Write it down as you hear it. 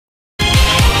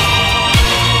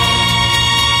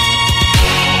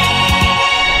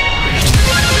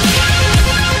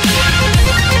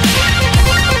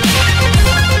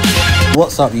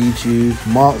What's up YouTube,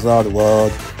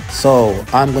 MarkZard-World. So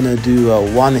I'm gonna do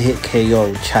a one-hit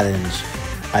KO challenge.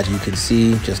 As you can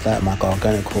see, just like my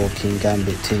Garganicore, King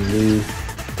Gambit, Ting Lu,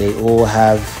 they all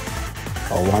have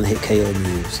a one-hit KO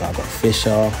move. So I've got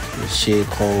Fisher, Sheer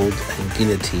Cold, and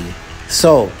Guillotine.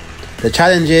 So the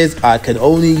challenge is I can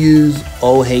only use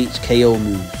OH KO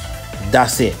moves.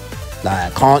 That's it.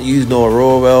 Like I can't use no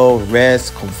Aurora,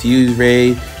 Rest, Confuse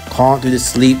Ray, can't do the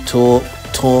Sleep Talk,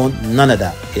 Taunt, none of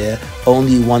that. Yeah,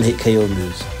 only one-hit KO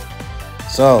moves.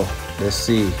 So let's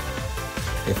see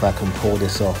if I can pull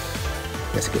this off.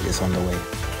 Let's get this on the way.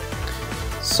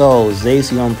 So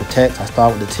Zacian Protect, I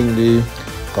start with the Ting Lu,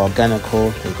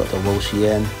 Garganicore, they got the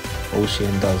Wolcien.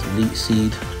 Wolcien does Leech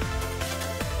Seed.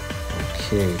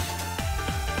 Okay,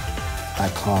 I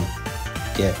can't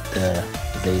get the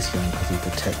Zacian because he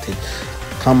protected.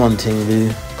 Come on Ting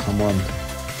Lu, come on,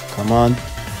 come on.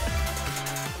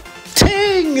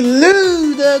 Ting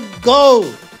Lu the goal!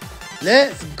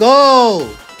 Let's go!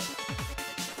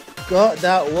 Got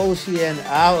that Wolcien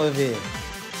out of here.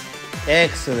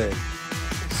 Excellent.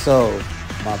 So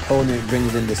my opponent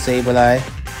brings in the Sableye.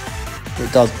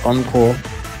 It does Encore.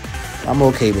 I'm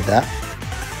okay with that.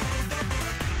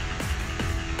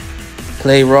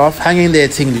 Play rough. Hang in there,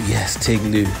 Ting Lu. Yes,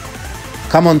 Ting Lu.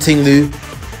 Come on, Ting Lu.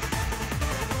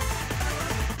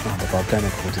 Oh, the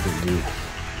Garganicore didn't do.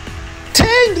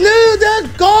 Ting Lu the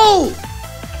goal!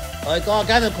 Oh,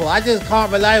 Garganicore, I just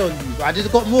can't rely on you. I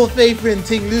just got more faith in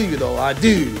Ting Lu, you know. I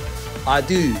do.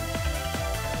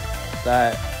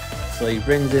 Like, so he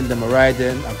brings in the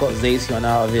Miraidon. I've got Zacian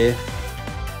out of here.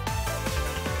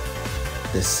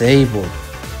 The Sable.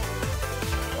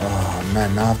 Oh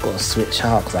man, now I've got to switch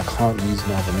out because I can't use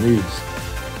no other moves.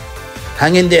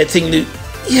 Hang in there, Ting Lu.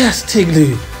 Yes, Ting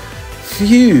Lu.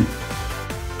 Phew.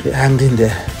 It hanged in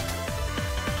there.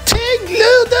 Ting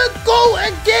Lu the goal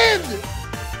again.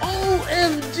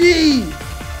 OMG.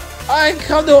 I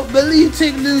cannot believe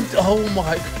Ting Lu. Oh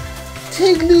my.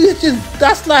 Ting Lu is just,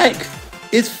 that's like,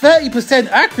 it's 30%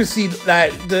 accuracy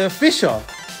like the Fisher.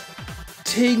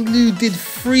 Ting Lu did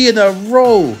 3 in a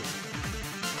row.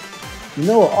 You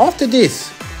know what, after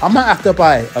this, I might have to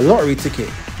buy a lottery ticket.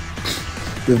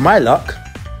 With my luck,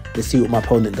 let's see what my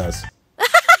opponent does.